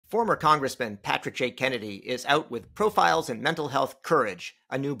Former Congressman Patrick J. Kennedy is out with Profiles in Mental Health Courage,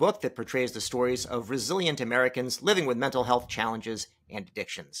 a new book that portrays the stories of resilient Americans living with mental health challenges and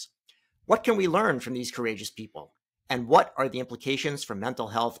addictions. What can we learn from these courageous people? And what are the implications for mental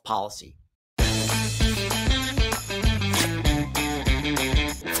health policy?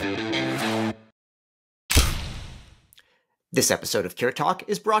 This episode of CareTalk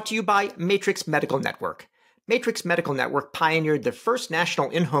is brought to you by Matrix Medical Network. Matrix Medical Network pioneered the first national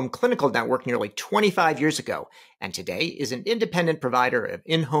in-home clinical network nearly 25 years ago, and today is an independent provider of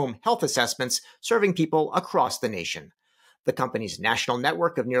in-home health assessments serving people across the nation. The company's national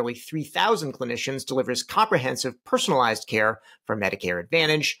network of nearly 3,000 clinicians delivers comprehensive, personalized care for Medicare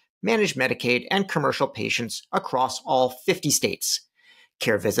Advantage, managed Medicaid, and commercial patients across all 50 states.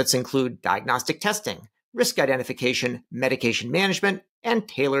 Care visits include diagnostic testing, risk identification, medication management, and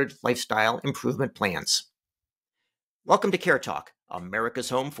tailored lifestyle improvement plans. Welcome to CareTalk, America's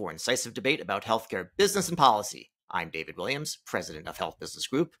home for incisive debate about healthcare business and policy. I'm David Williams, president of Health Business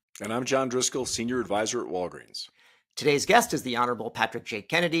Group. And I'm John Driscoll, senior advisor at Walgreens. Today's guest is the Honorable Patrick J.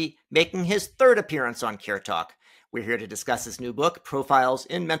 Kennedy, making his third appearance on CareTalk. We're here to discuss his new book, Profiles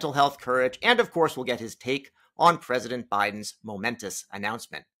in Mental Health Courage, and of course, we'll get his take on President Biden's momentous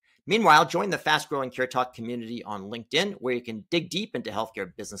announcement. Meanwhile, join the fast-growing CareTalk community on LinkedIn, where you can dig deep into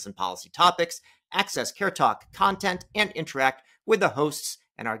healthcare business and policy topics, access CareTalk content, and interact with the hosts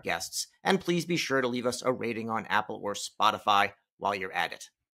and our guests. And please be sure to leave us a rating on Apple or Spotify while you're at it.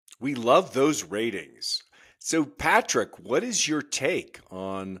 We love those ratings. So, Patrick, what is your take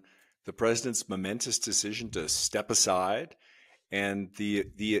on the president's momentous decision to step aside and the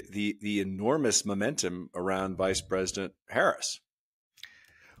enormous momentum around Vice President Harris?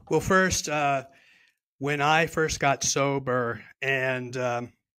 Well, first, when I first got sober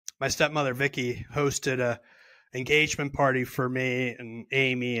and my stepmother, Vicky, hosted a engagement party for me and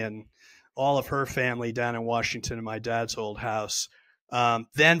Amy and all of her family down in Washington in my dad's old house,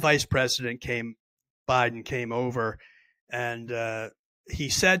 then Vice President Biden came over and he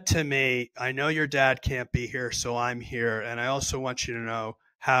said to me, "I know your dad can't be here, so I'm here. And I also want you to know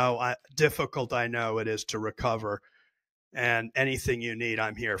how difficult I know it is to recover. And anything you need,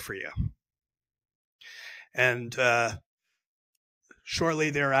 I'm here for you." And shortly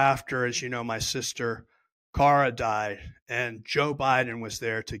thereafter, as you know, my sister Cara died, and Joe Biden was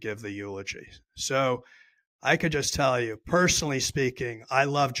there to give the eulogy. So I could just tell you, personally speaking, I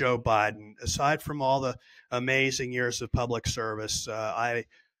love Joe Biden. Aside from all the amazing years of public service, I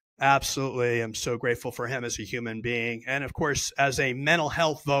absolutely am so grateful for him as a human being. And of course, as a mental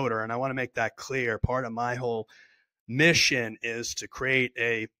health voter, and I want to make that clear, part of my whole mission is to create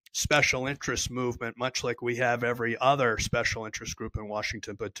a special interest movement, much like we have every other special interest group in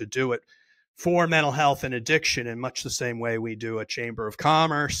Washington, but to do it for mental health and addiction in much the same way we do a Chamber of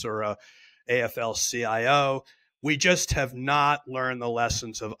Commerce or a AFL-CIO. We just have not learned the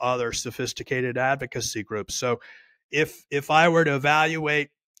lessons of other sophisticated advocacy groups. So if I were to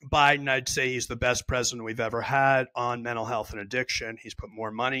evaluate Biden, I'd say he's the best president we've ever had on mental health and addiction. He's put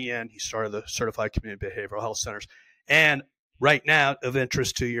more money in. He started the Certified Community Behavioral Health Centers. And right now, of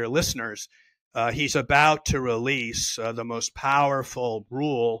interest to your listeners, he's about to release the most powerful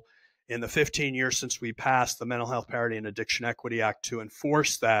rule in the 15 years since we passed the Mental Health Parity and Addiction Equity Act to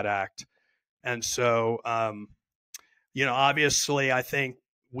enforce that act. And so, obviously, I think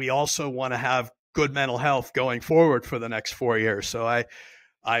we also want to have good mental health going forward for the next 4 years. So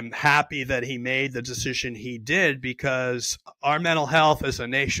I'm happy that he made the decision he did, because our mental health as a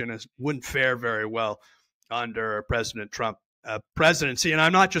nation wouldn't fare very well under President Trump presidency. And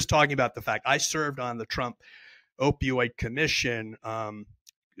I'm not just talking about the fact I served on the Trump Opioid Commission.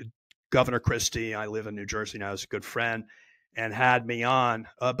 Governor Christie, I live in New Jersey now, is a good friend, and had me on.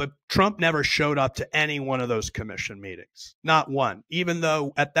 But Trump never showed up to any one of those commission meetings, not one, even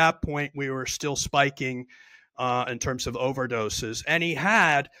though at that point we were still spiking in terms of overdoses. And he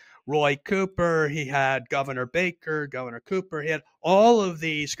had Roy Cooper, he had Governor Baker, Governor Cooper, he had all of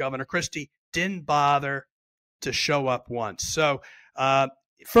these. Governor Christie didn't bother to show up once. So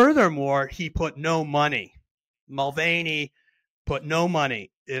furthermore, he put no money. Mulvaney put no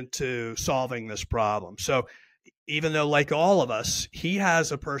money into solving this problem. So even though, like all of us, he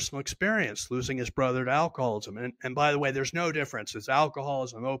has a personal experience losing his brother to alcoholism. And by the way, there's no difference. It's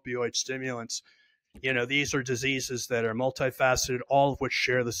alcoholism, opioid stimulants. These are diseases that are multifaceted, all of which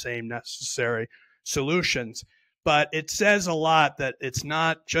share the same necessary solutions. But it says a lot that it's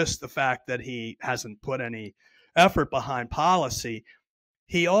not just the fact that he hasn't put any effort behind policy.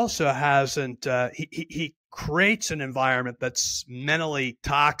 He also hasn't, he creates an environment that's mentally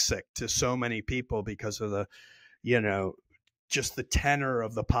toxic to so many people because of the, just the tenor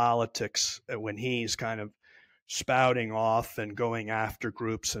of the politics when he's kind of spouting off and going after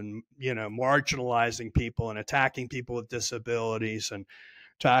groups and, marginalizing people and attacking people with disabilities and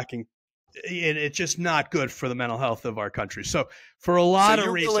attacking. It's just not good for the mental health of our country. So for a lot of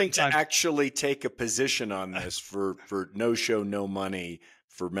reasons, you're willing to actually take a position on this for no show, no money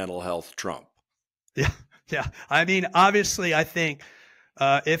for mental health Trump. Yeah. Yeah. I mean, obviously, I think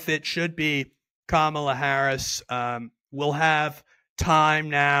if it should be Kamala Harris, we'll have time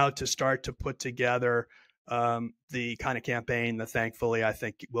now to start to put together the kind of campaign that thankfully I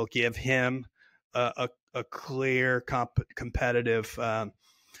think will give him a clear competitive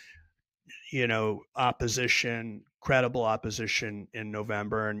opposition, credible opposition in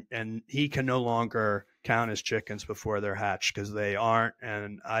November, and he can no longer count his chickens before they're hatched, because they aren't.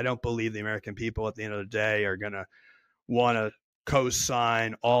 And I don't believe the American people at the end of the day are going to want to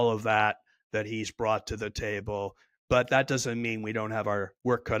co-sign all of that he's brought to the table. But that doesn't mean we don't have our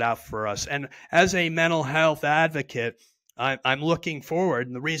work cut out for us. And as a mental health advocate, I'm looking forward.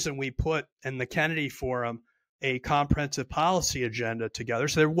 And the reason we put in the Kennedy Forum a comprehensive policy agenda together,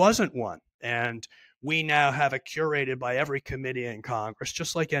 so there wasn't one. And we now have it curated by every committee in Congress,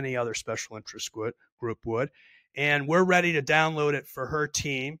 just like any other special interest group would. And we're ready to download it for her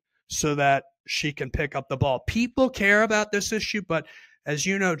team so that she can pick up the ball. People care about this issue, but as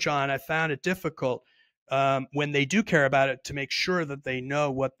you know, John, I found it difficult when they do care about it to make sure that they know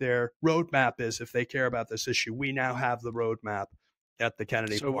what their roadmap is. If they care about this issue, we now have the roadmap at the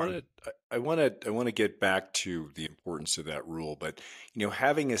Kennedy Forum. I want to get back to the importance of that rule, but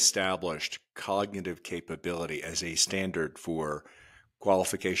having established cognitive capability as a standard for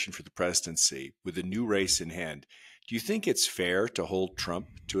qualification for the presidency with a new race in hand, do you think it's fair to hold Trump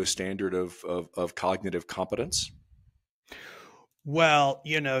to a standard of cognitive competence? Well,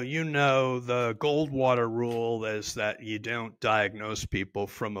 the Goldwater rule is that you don't diagnose people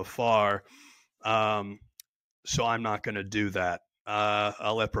from afar. So I'm not going to do that.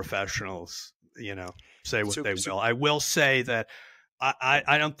 I'll let professionals, say what they will. I will say that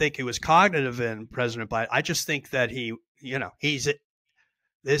I don't think he was cognitive in President Biden. I just think that his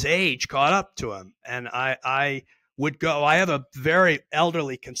age caught up to him. And I have a very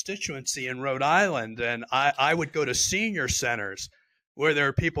elderly constituency in Rhode Island, and I would go to senior centers where there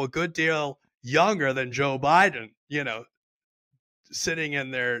are people a good deal younger than Joe Biden, sitting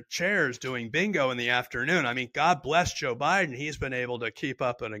in their chairs doing bingo in the afternoon. I mean, God bless Joe Biden. He's been able to keep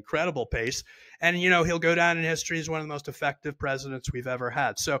up an incredible pace. And, he'll go down in history as one of the most effective presidents we've ever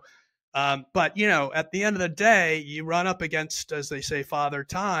had. So, but, at the end of the day, you run up against, as they say, Father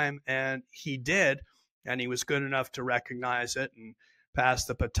Time, and he did. And he was good enough to recognize it and pass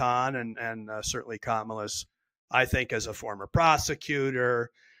the baton. And certainly Kamala's, I think, as a former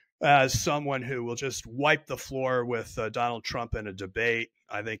prosecutor, as someone who will just wipe the floor with Donald Trump in a debate.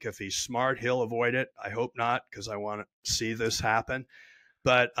 I think if he's smart, he'll avoid it. I hope not, because I want to see this happen.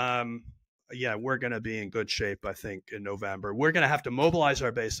 But we're going to be in good shape, I think, in November. We're going to have to mobilize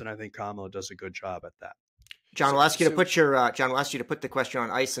our base, and I think Kamala does a good job at that. John, we'll ask you to put John will ask you to put the question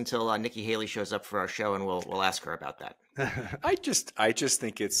on ice until Nikki Haley shows up for our show, and we'll ask her about that. I just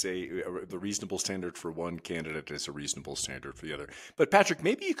think it's the reasonable standard for one candidate is a reasonable standard for the other. But Patrick,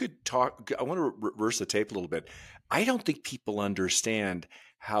 maybe you could talk. I want to reverse the tape a little bit. I don't think people understand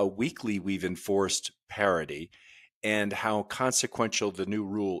how weakly we've enforced parity and how consequential the new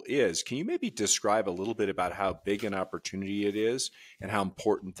rule is. Can you maybe describe a little bit about how big an opportunity it is and how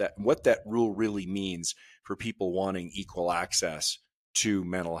important what that rule really means for people wanting equal access to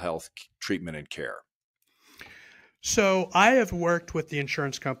mental health treatment and care? So I have worked with the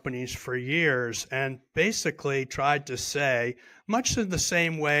insurance companies for years and basically tried to say, much in the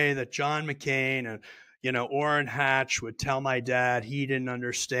same way that John McCain and Orrin Hatch would tell my dad he didn't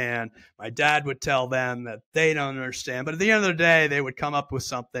understand. My dad would tell them that they don't understand. But at the end of the day, they would come up with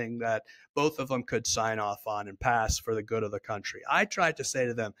something that both of them could sign off on and pass for the good of the country. I tried to say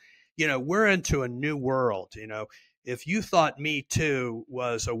to them, we're into a new world. If you thought Me Too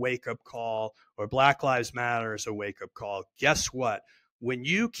was a wake-up call or Black Lives Matter is a wake-up call, guess what? When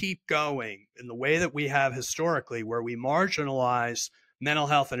you keep going in the way that we have historically, where we marginalize mental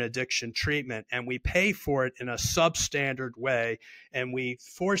health and addiction treatment, and we pay for it in a substandard way, and we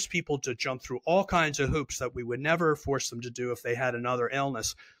force people to jump through all kinds of hoops that we would never force them to do if they had another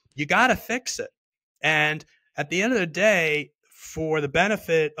illness, you got to fix it. And at the end of the day, for the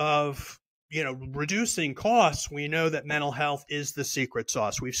benefit of reducing costs, we know that mental health is the secret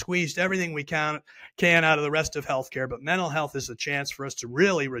sauce. We've squeezed everything we can out of the rest of healthcare, but mental health is a chance for us to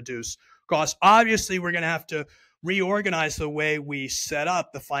really reduce costs. Obviously, we're going to have to reorganize the way we set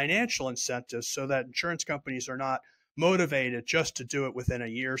up the financial incentives so that insurance companies are not motivated just to do it within a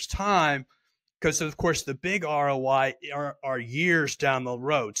year's time, because of course the big ROI are years down the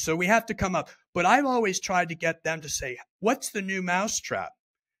road. So we have to come up. But I've always tried to get them to say, what's the new mousetrap?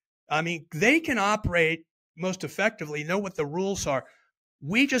 I mean, they can operate most effectively, know what the rules are.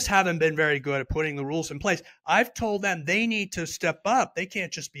 We just haven't been very good at putting the rules in place. I've told them they need to step up. They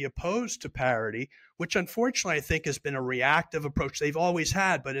can't just be opposed to parity, which unfortunately I think has been a reactive approach they've always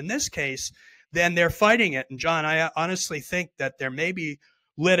had. But in this case, then they're fighting it. And John, I honestly think that there may be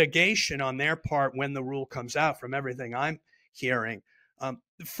litigation on their part when the rule comes out, from everything I'm hearing.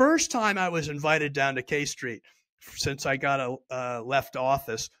 The first time I was invited down to K Street since I got left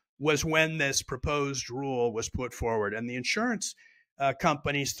office was when this proposed rule was put forward. And the insurance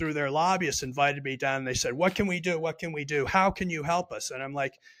companies, through their lobbyists, invited me down, and they said, what can we do? What can we do? How can you help us? And I'm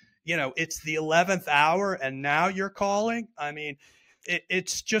like, it's the 11th hour and now you're calling? I mean,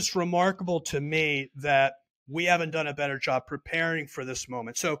 it's just remarkable to me that we haven't done a better job preparing for this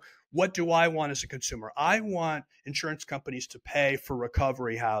moment. So what do I want as a consumer? I want insurance companies to pay for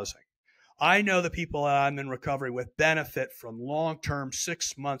recovery housing. I know the people that I'm in recovery with benefit from long-term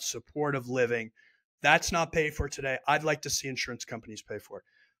 6-month supportive living. That's not paid for today. I'd like to see insurance companies pay for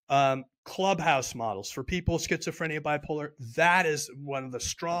it. Clubhouse models for people with schizophrenia, bipolar, that is one of the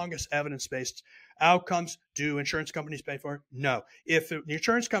strongest evidence-based outcomes. Do insurance companies pay for it? No. If the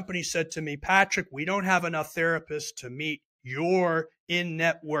insurance company said to me, Patrick, we don't have enough therapists to meet your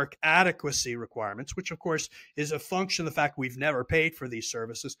in-network adequacy requirements, which of course is a function of the fact we've never paid for these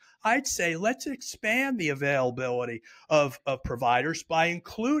services, I'd say let's expand the availability of providers by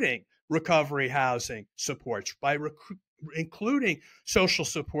including recovery housing supports, by including social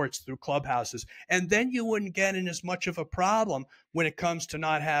supports through clubhouses. And then you wouldn't get in as much of a problem when it comes to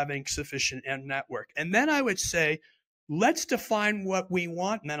not having sufficient network. And then I would say, let's define what we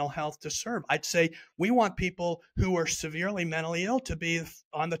want mental health to serve. I'd say we want people who are severely mentally ill to be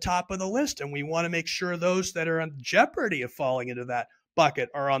on the top of the list. And we want to make sure those that are in jeopardy of falling into that bucket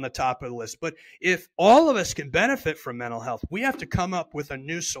are on the top of the list. But if all of us can benefit from mental health, we have to come up with a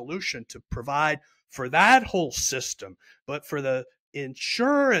new solution to provide for that whole system. But for the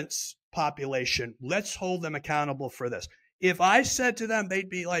insurance population, let's hold them accountable for this. If I said to them, they'd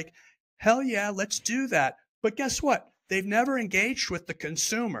be like, hell yeah, let's do that. But guess what? They've never engaged with the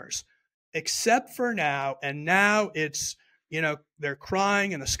consumers except for now. And now it's, they're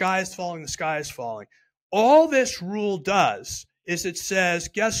crying and the sky is falling, the sky is falling. All this rule does is it says,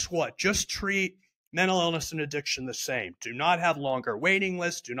 guess what? Just treat mental illness and addiction the same. Do not have longer waiting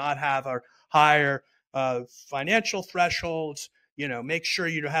lists. Do not have a higher financial thresholds. Make sure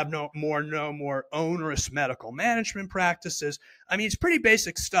you have no more onerous medical management practices. I mean, it's pretty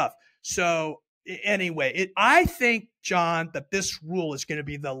basic stuff. So anyway, I think, John, that this rule is going to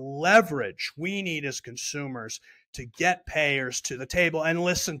be the leverage we need as consumers to get payers to the table and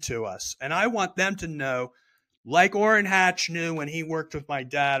listen to us. And I want them to know, like Orrin Hatch knew when he worked with my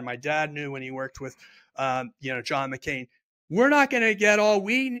dad knew when he worked with, John McCain, we're not going to get all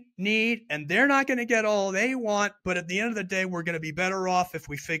we need and they're not going to get all they want. But at the end of the day, we're going to be better off if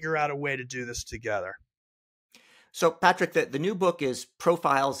we figure out a way to do this together. So, Patrick, the new book is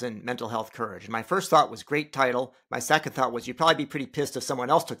Profiles in Mental Health Courage. And my first thought was great title. My second thought was you'd probably be pretty pissed if someone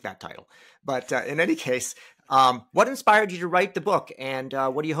else took that title. But in any case, what inspired you to write the book? And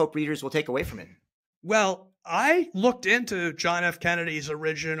what do you hope readers will take away from it? Well, I looked into John F. Kennedy's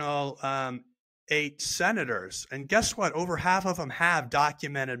original 8 senators. And guess what? Over half of them have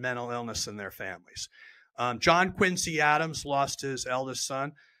documented mental illness in their families. John Quincy Adams lost his eldest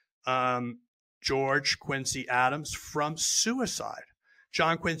son. George Quincy Adams from suicide.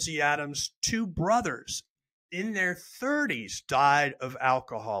 John Quincy Adams' 2 brothers in their 30s died of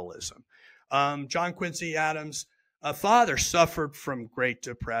alcoholism. John Quincy Adams' father suffered from Great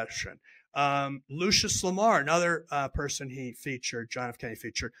Depression. Lucius Lamar, another person he featured, John F. Kennedy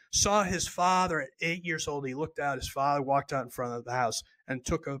featured, saw his father at 8 years old. He looked out, his father walked out in front of the house and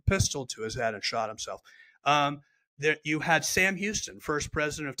took a pistol to his head and shot himself. You had Sam Houston, first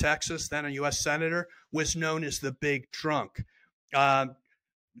president of Texas, then a U.S. senator, was known as the Big Drunk.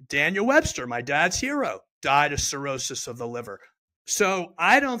 Daniel Webster, my dad's hero, died of cirrhosis of the liver. So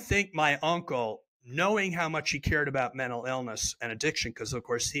I don't think my uncle, knowing how much he cared about mental illness and addiction, because of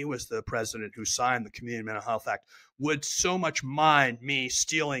course he was the president who signed the Community Mental Health Act, would so much mind me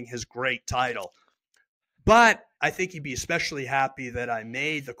stealing his great title. But I think he'd be especially happy that I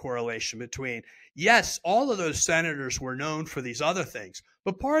made the correlation between, yes, all of those senators were known for these other things.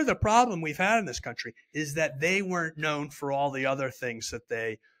 But part of the problem we've had in this country is that they weren't known for all the other things that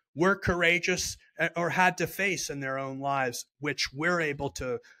they were courageous or had to face in their own lives, which we're able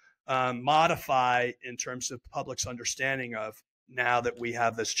to modify in terms of public's understanding of now that we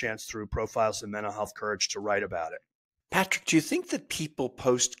have this chance through Profiles in Mental Health Courage to write about it. Patrick, do you think that people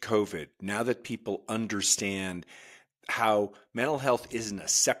post-COVID, now that people understand how mental health isn't a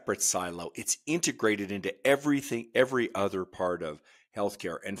separate silo, it's integrated into everything, every other part of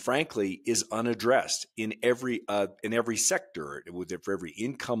healthcare, and frankly is unaddressed in every sector, for every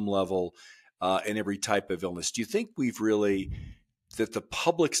income level and every type of illness? Do you think that the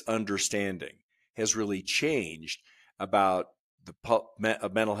public's understanding has really changed about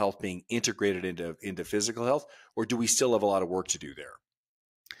mental health being integrated into physical health, or do we still have a lot of work to do there?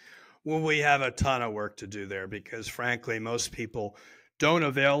 Well, we have a ton of work to do there because, frankly, most people don't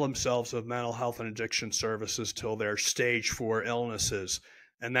avail themselves of mental health and addiction services till they're stage 4 illnesses.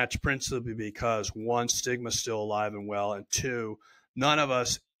 And that's principally because, one, stigma's still alive and well, and two, none of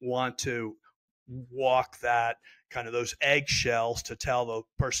us want to walk that kind of those eggshells to tell the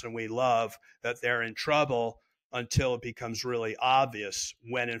person we love that they're in trouble until it becomes really obvious,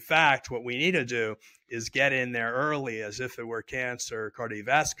 when in fact what we need to do is get in there early as if it were cancer or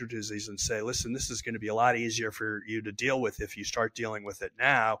cardiovascular disease and say, listen, this is going to be a lot easier for you to deal with if you start dealing with it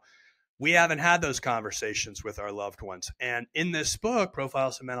now. We haven't had those conversations with our loved ones. And in this book,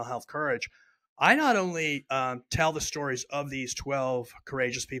 Profiles in Mental Health Courage, I not only tell the stories of these 12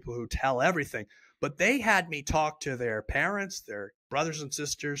 courageous people who tell everything, but they had me talk to their parents, their brothers and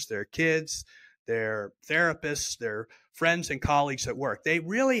sisters, their kids, their therapists, their friends and colleagues at work. They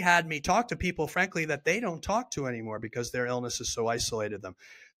really had me talk to people, frankly, that they don't talk to anymore because their illness has so isolated them.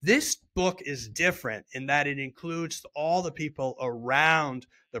 This book is different in that it includes all the people around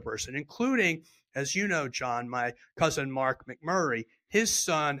the person, including, as you know, John, my cousin Mark McMurray. His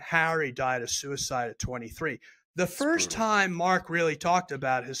son, Harry, died of suicide at 23. The first time Mark really talked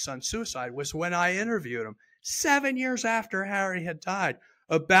about his son's suicide was when I interviewed him 7 years after Harry had died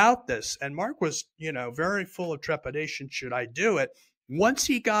about this. And Mark was, very full of trepidation. Should I do it? Once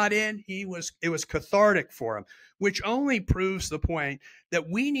he got in, it was cathartic for him, which only proves the point that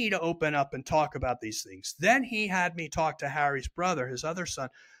we need to open up and talk about these things. Then he had me talk to Harry's brother, his other son,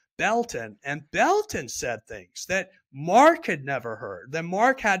 Belton, and Belton said things that Mark had never heard. Then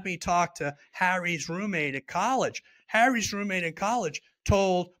Mark had me talk to Harry's roommate at college. Harry's roommate at college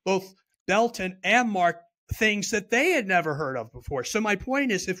told both Belton and Mark things that they had never heard of before. So my point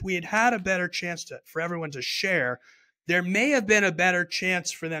is, if we had had a better chance for everyone to share, there may have been a better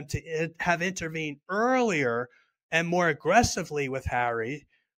chance for them to have intervened earlier and more aggressively with Harry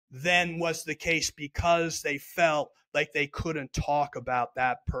than was the case, because they felt like they couldn't talk about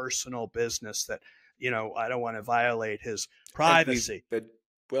that personal business that, I don't want to violate his privacy.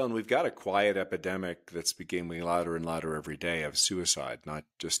 And we've got a quiet epidemic that's becoming louder and louder every day of suicide, not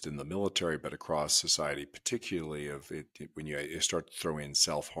just in the military, but across society, particularly when you start to throw in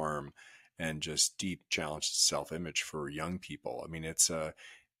self-harm and just deep challenge to self-image for young people. I mean, it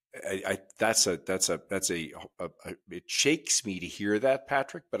shakes me to hear that,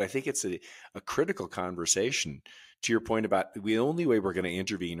 Patrick, but I think it's a critical conversation. To your point about the only way we're going to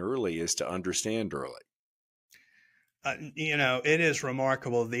intervene early is to understand early. It is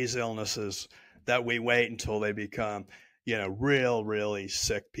remarkable, these illnesses, that we wait until they become, really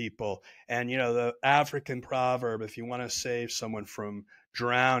sick people. And, the African proverb, if you want to save someone from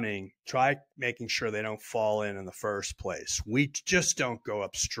drowning, try making sure they don't fall in the first place. We just don't go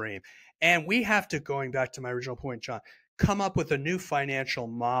upstream. And we have to, going back to my original point, John, come up with a new financial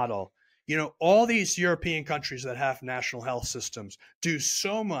model. All these European countries that have national health systems do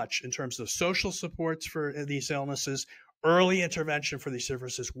so much in terms of social supports for these illnesses, early intervention for these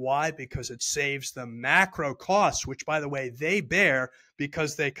services. Why? Because it saves them macro costs, which, by the way, they bear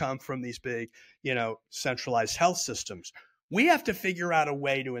because they come from these big, centralized health systems. We have to figure out a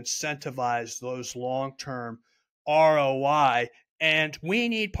way to incentivize those long-term ROI, and we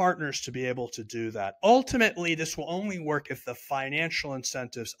need partners to be able to do that. Ultimately, this will only work if the financial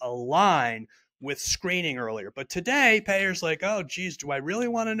incentives align with screening earlier. But today, payers like, oh, geez, do I really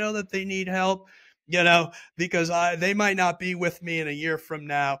want to know that they need help? Because they might not be with me in a year from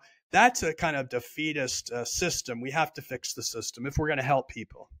now. That's a kind of defeatist system. We have to fix the system if we're going to help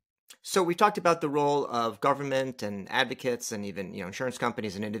people. So we talked about the role of government and advocates and even, insurance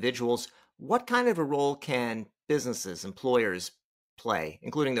companies and individuals. What kind of a role can businesses, employers play,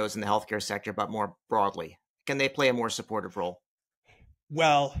 including those in the healthcare sector, but more broadly? Can they play a more supportive role?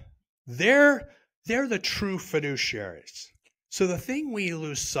 Well, they're the true fiduciaries. So the thing we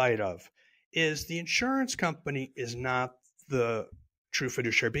lose sight of is the insurance company is not the true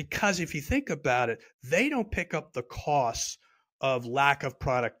fiduciary, because if you think about it, they don't pick up the costs of lack of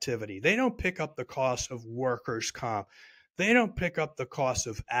productivity. They don't pick up the cost of workers' comp. They don't pick up the cost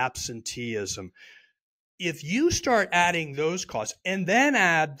of absenteeism. If you start adding those costs and then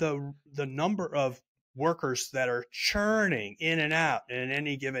add the number of workers that are churning in and out in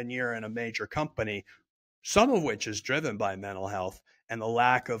any given year in a major company, some of which is driven by mental health and the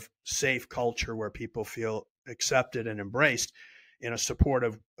lack of safe culture where people feel accepted and embraced in a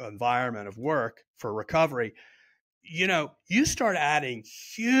supportive environment of work for recovery, you start adding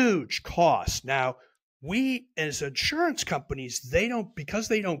huge costs. Now, we as insurance companies, because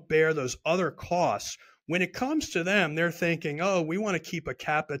they don't bear those other costs, when it comes to them, they're thinking, oh, we want to keep a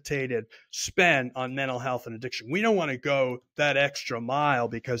capitated spend on mental health and addiction. We don't want to go that extra mile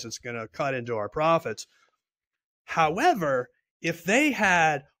because it's going to cut into our profits. However, if they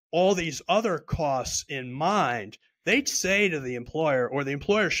had all these other costs in mind, they'd say to the employer, or the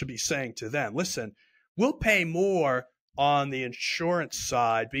employer should be saying to them, listen, we'll pay more on the insurance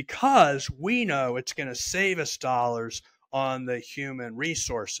side because we know it's going to save us dollars on the human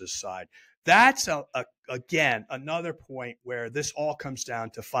resources side. That's, again, another point where this all comes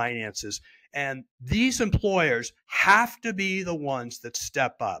down to finances. And these employers have to be the ones that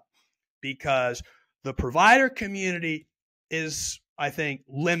step up, because the provider community is, I think,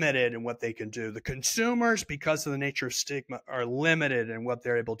 limited in what they can do. The consumers, because of the nature of stigma, are limited in what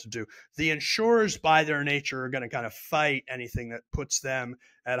they're able to do. The insurers, by their nature, are going to kind of fight anything that puts them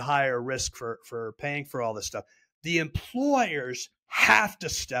at higher risk for paying for all this stuff. The employers have to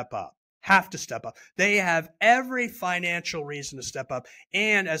step up. They have every financial reason to step up.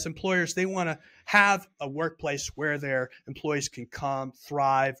 And as employers, they want to have a workplace where their employees can come,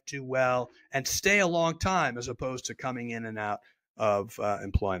 thrive, do well, and stay a long time, as opposed to coming in and out of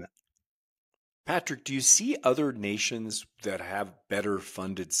employment. Patrick, do you see other nations that have better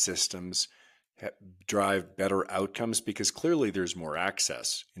funded systems drive better outcomes? Because clearly there's more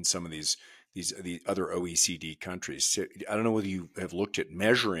access in some of these other OECD countries. So I don't know whether you have looked at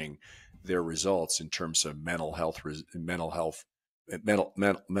measuring their results in terms of mental health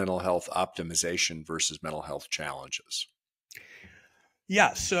optimization versus mental health challenges.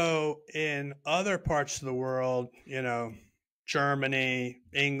 Yeah. So in other parts of the world, Germany,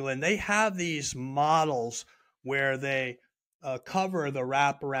 England, they have these models where they cover the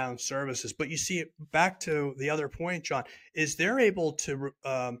wraparound services. But you see, back to the other point, John, is they're able to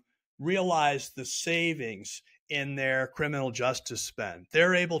realize the savings in their criminal justice spend.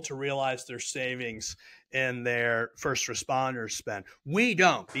 They're able to realize their savings in their first responders spend. We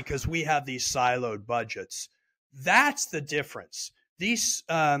don't, because we have these siloed budgets. That's the difference. These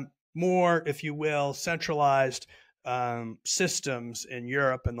more, if you will, centralized systems in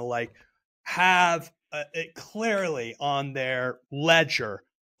Europe and the like have it clearly on their ledger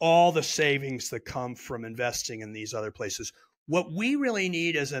all the savings that come from investing in these other places. What we really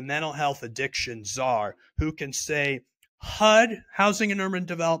need is a mental health addiction czar who can say, HUD, Housing and Urban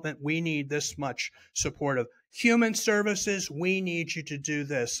Development, we need this much support of human services. We need you to do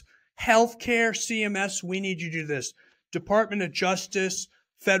this. Healthcare, CMS, we need you to do this. Department of Justice,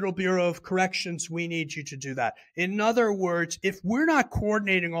 Federal Bureau of Corrections, we need you to do that. In other words, if we're not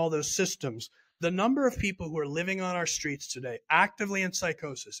coordinating all those systems, the number of people who are living on our streets today, actively in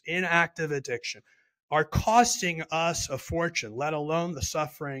psychosis, in active addiction, are costing us a fortune, let alone the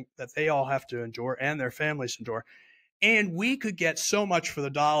suffering that they all have to endure and their families endure. And we could get so much for the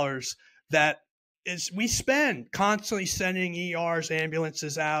dollars that is we spend constantly sending ERs,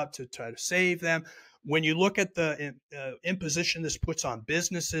 ambulances out to try to save them. When you look at the imposition this puts on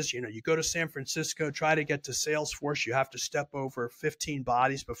businesses, you go to San Francisco, try to get to Salesforce, you have to step over 15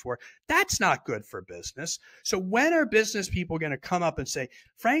 bodies before. That's not good for business. So when are business people going to come up and say,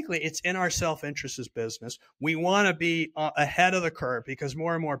 frankly, it's in our self-interest as business. We want to be ahead of the curve because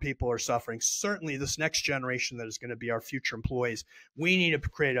more and more people are suffering. Certainly this next generation that is going to be our future employees, we need to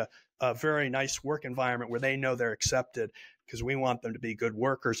create a very nice work environment where they know they're accepted because we want them to be good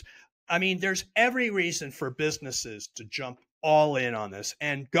workers. I mean, there's every reason for businesses to jump all in on this,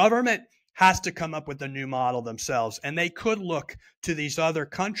 and government has to come up with a new model themselves. And they could look to these other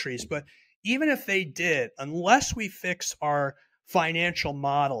countries, but even if they did, unless we fix our financial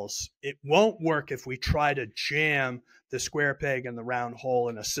models, it won't work if we try to jam the square peg in the round hole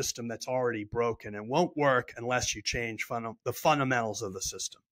in a system that's already broken. It won't work unless you change the fundamentals of the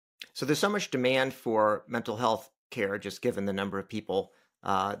system. So there's so much demand for mental health care, just given the number of people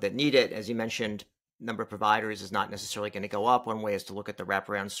that need it. As you mentioned, number of providers is not necessarily going to go up. One way is to look at the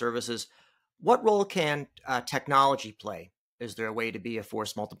wraparound services. What role can technology play? Is there a way to be a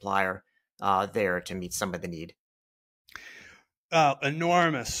force multiplier there to meet some of the need?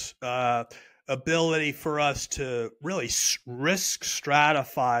 Enormous ability for us to really risk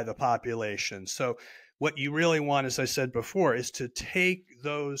stratify the population. So what you really want, as I said before, is to take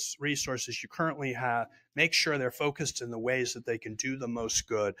those resources you currently have, make sure they're focused in the ways that they can do the most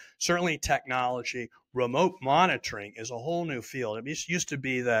good. Certainly technology, remote monitoring is a whole new field. It used to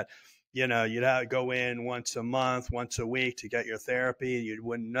be that, you'd have to go in once a month, once a week to get your therapy. You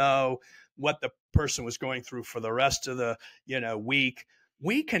wouldn't know what the person was going through for the rest of the, week.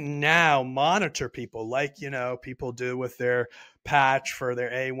 We can now monitor people like, people do with their patch for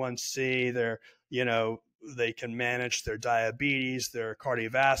their A1C, their, they can manage their diabetes, their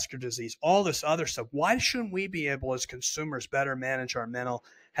cardiovascular disease, all this other stuff. Why shouldn't we be able as consumers better manage our mental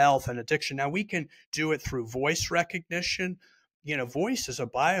health and addiction? Now we can do it through voice recognition. Voice is a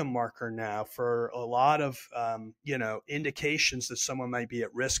biomarker now for a lot of, indications that someone might be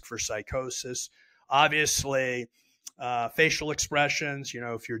at risk for psychosis. Obviously, facial expressions,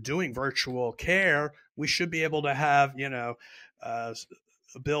 if you're doing virtual care, we should be able to have,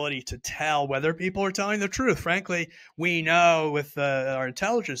 ability to tell whether people are telling the truth. Frankly, we know with our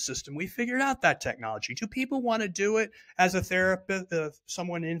intelligence system, we figured out that technology. Do people want to do it as a therapist,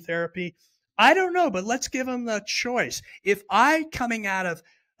 someone in therapy? I don't know, but let's give them the choice. If I, coming out of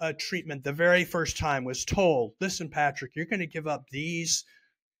a treatment the very first time, was told, listen, Patrick, you're going to give up these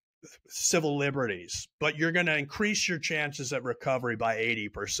civil liberties, but you're going to increase your chances at recovery by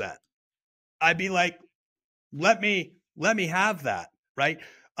 80%. I'd be like, let me have that, right?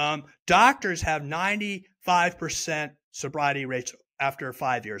 Doctors have 95% sobriety rates after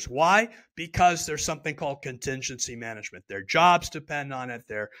 5 years. Why? Because there's something called contingency management. Their jobs depend on it,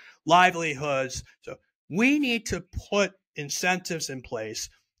 their livelihoods. So we need to put incentives in place,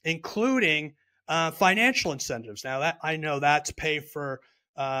 including financial incentives. Now that I know that's pay for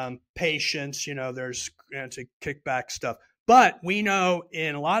patients, there's to kickback stuff. But we know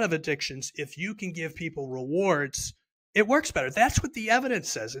in a lot of addictions, if you can give people rewards, it works better. That's what the evidence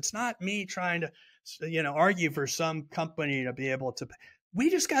says. It's not me trying to, argue for some company to be able to. We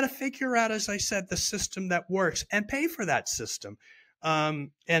just got to figure out, as I said, the system that works and pay for that system.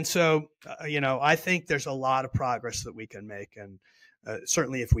 And so, I think there's a lot of progress that we can make. And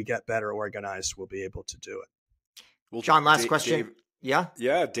certainly if we get better organized, we'll be able to do it. Well, John, last question. Dave,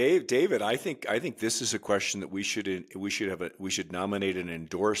 Yeah, David. I think this is a question that we should nominate and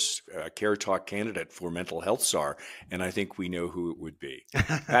endorse a CareTalk candidate for mental health czar, and I think we know who it would be.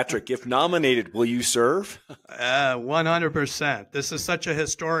 Patrick, if nominated, will you serve? 100%. This is such a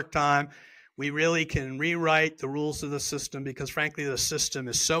historic time. We really can rewrite the rules of the system because, frankly, the system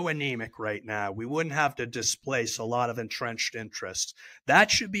is so anemic right now. We wouldn't have to displace a lot of entrenched interests.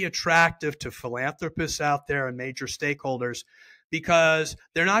 That should be attractive to philanthropists out there and major stakeholders, because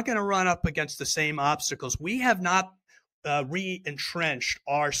they're not going to run up against the same obstacles. We have not re-entrenched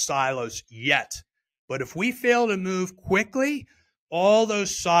our silos yet. But if we fail to move quickly, all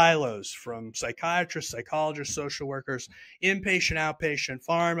those silos from psychiatrists, psychologists, social workers, inpatient, outpatient,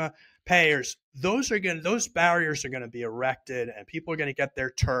 pharma, payers, those barriers are going to be erected and people are going to get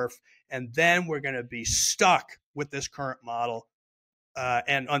their turf. And then we're going to be stuck with this current model.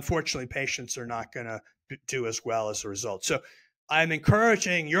 And unfortunately, patients are not going to do as well as a result. So I'm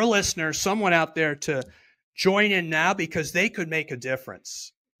encouraging your listeners, someone out there, to join in now because they could make a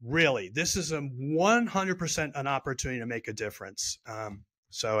difference. Really, this is a 100% an opportunity to make a difference.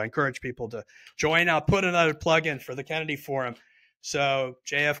 So I encourage people to join. I'll put another plug in for the Kennedy Forum. So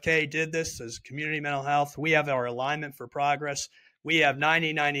JFK did this as community mental health. We have our alignment for progress. We have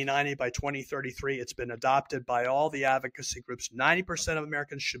 90-90-90 by 2033. It's been adopted by all the advocacy groups. 90% of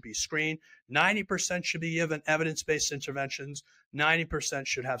Americans should be screened. 90% should be given evidence-based interventions. 90%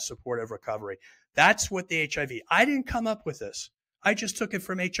 should have supportive recovery. That's what the HIV. I didn't come up with this. I just took it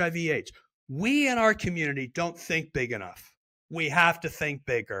from HIV/AIDS. We in our community don't think big enough. We have to think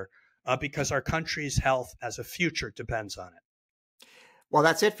bigger because our country's health as a future depends on it. Well,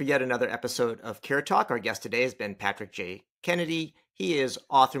 that's it for yet another episode of CareTalk. Our guest today has been Patrick J. Kennedy. He is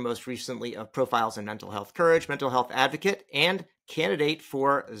author most recently of Profiles in Mental Health Courage, mental health advocate, and candidate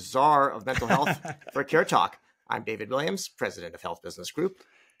for czar of mental health for CareTalk. I'm David Williams, president of Health Business Group.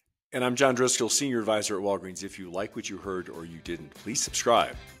 And I'm John Driscoll, senior advisor at Walgreens. If you like what you heard or you didn't, please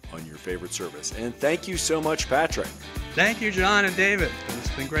subscribe on your favorite service. And thank you so much, Patrick. Thank you, John and David.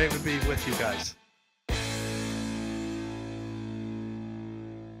 It's been great to be with you guys.